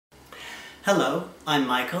Hello, I'm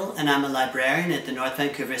Michael and I'm a librarian at the North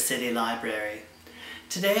Vancouver City Library.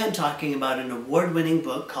 Today I'm talking about an award-winning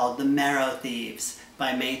book called The Marrow Thieves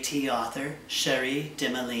by Métis author Cherie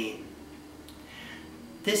Dimaline.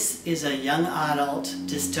 This is a young adult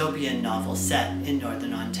dystopian novel set in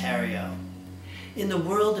Northern Ontario. In the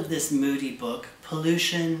world of this moody book,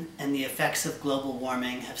 pollution and the effects of global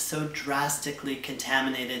warming have so drastically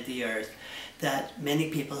contaminated the earth that many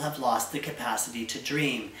people have lost the capacity to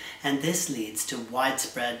dream, and this leads to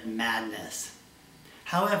widespread madness.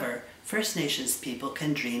 However, First Nations people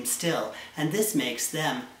can dream still, and this makes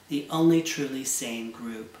them the only truly sane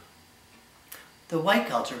group. The white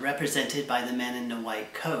culture, represented by the men in the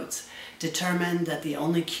white coats, determined that the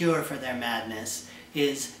only cure for their madness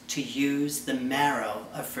is to use the marrow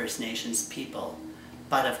of First Nations people.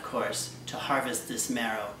 But of course, to harvest this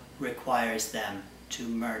marrow requires them to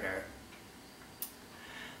murder.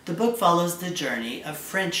 The book follows the journey of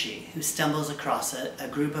Frenchie, who stumbles across a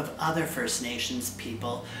group of other First Nations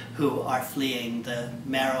people who are fleeing the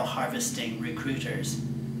marrow harvesting recruiters.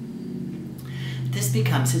 This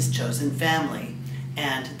becomes his chosen family,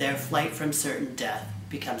 and their flight from certain death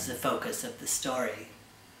becomes the focus of the story.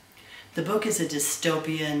 The book is a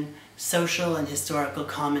dystopian, social and historical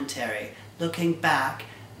commentary looking back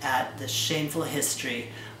at the shameful history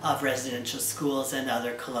of residential schools and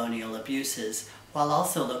other colonial abuses, while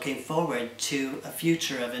also looking forward to a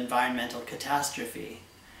future of environmental catastrophe.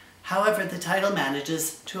 However, the title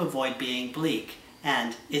manages to avoid being bleak,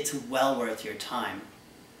 and it's well worth your time.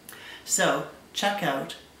 So, check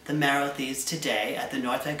out The Marrow Thieves today at the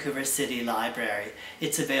North Vancouver City Library.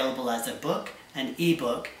 It's available as a book, an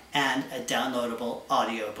ebook, and a downloadable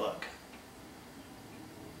audiobook.